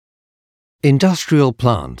Industrial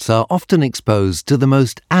plants are often exposed to the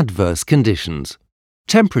most adverse conditions.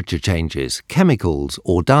 Temperature changes, chemicals,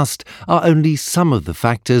 or dust are only some of the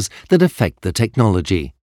factors that affect the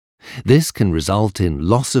technology. This can result in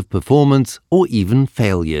loss of performance or even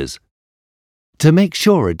failures. To make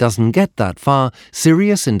sure it doesn't get that far,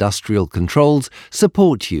 Sirius Industrial Controls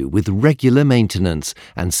support you with regular maintenance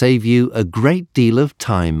and save you a great deal of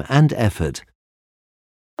time and effort.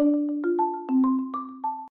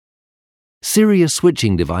 Sirius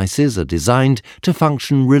switching devices are designed to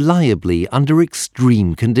function reliably under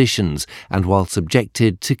extreme conditions and while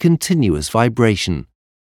subjected to continuous vibration.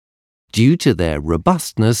 Due to their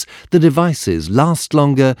robustness, the devices last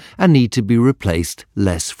longer and need to be replaced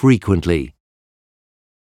less frequently.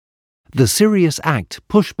 The Sirius Act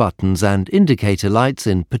push buttons and indicator lights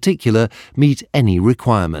in particular meet any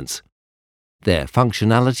requirements. Their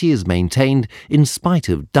functionality is maintained in spite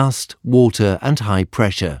of dust, water and high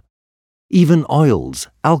pressure. Even oils,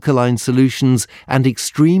 alkaline solutions and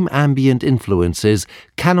extreme ambient influences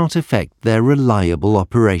cannot affect their reliable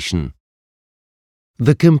operation.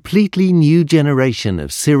 The completely new generation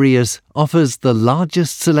of Sirius offers the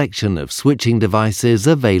largest selection of switching devices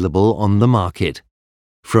available on the market.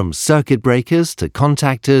 From circuit breakers to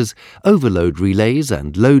contactors, overload relays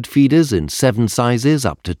and load feeders in 7 sizes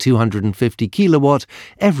up to 250 kilowatt,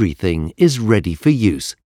 everything is ready for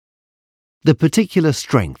use. The particular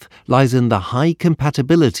strength lies in the high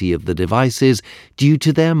compatibility of the devices due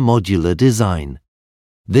to their modular design.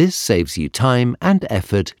 This saves you time and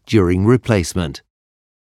effort during replacement.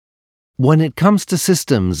 When it comes to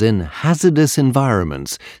systems in hazardous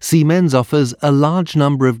environments, Siemens offers a large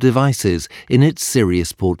number of devices in its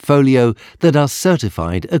Sirius portfolio that are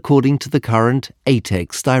certified according to the current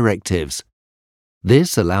ATEX directives.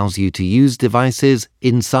 This allows you to use devices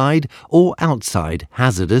inside or outside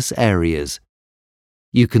hazardous areas.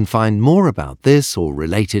 You can find more about this or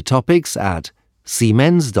related topics at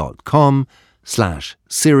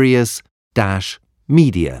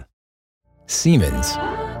siemens.com/Sirius-media. Siemens.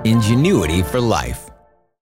 Ingenuity for life.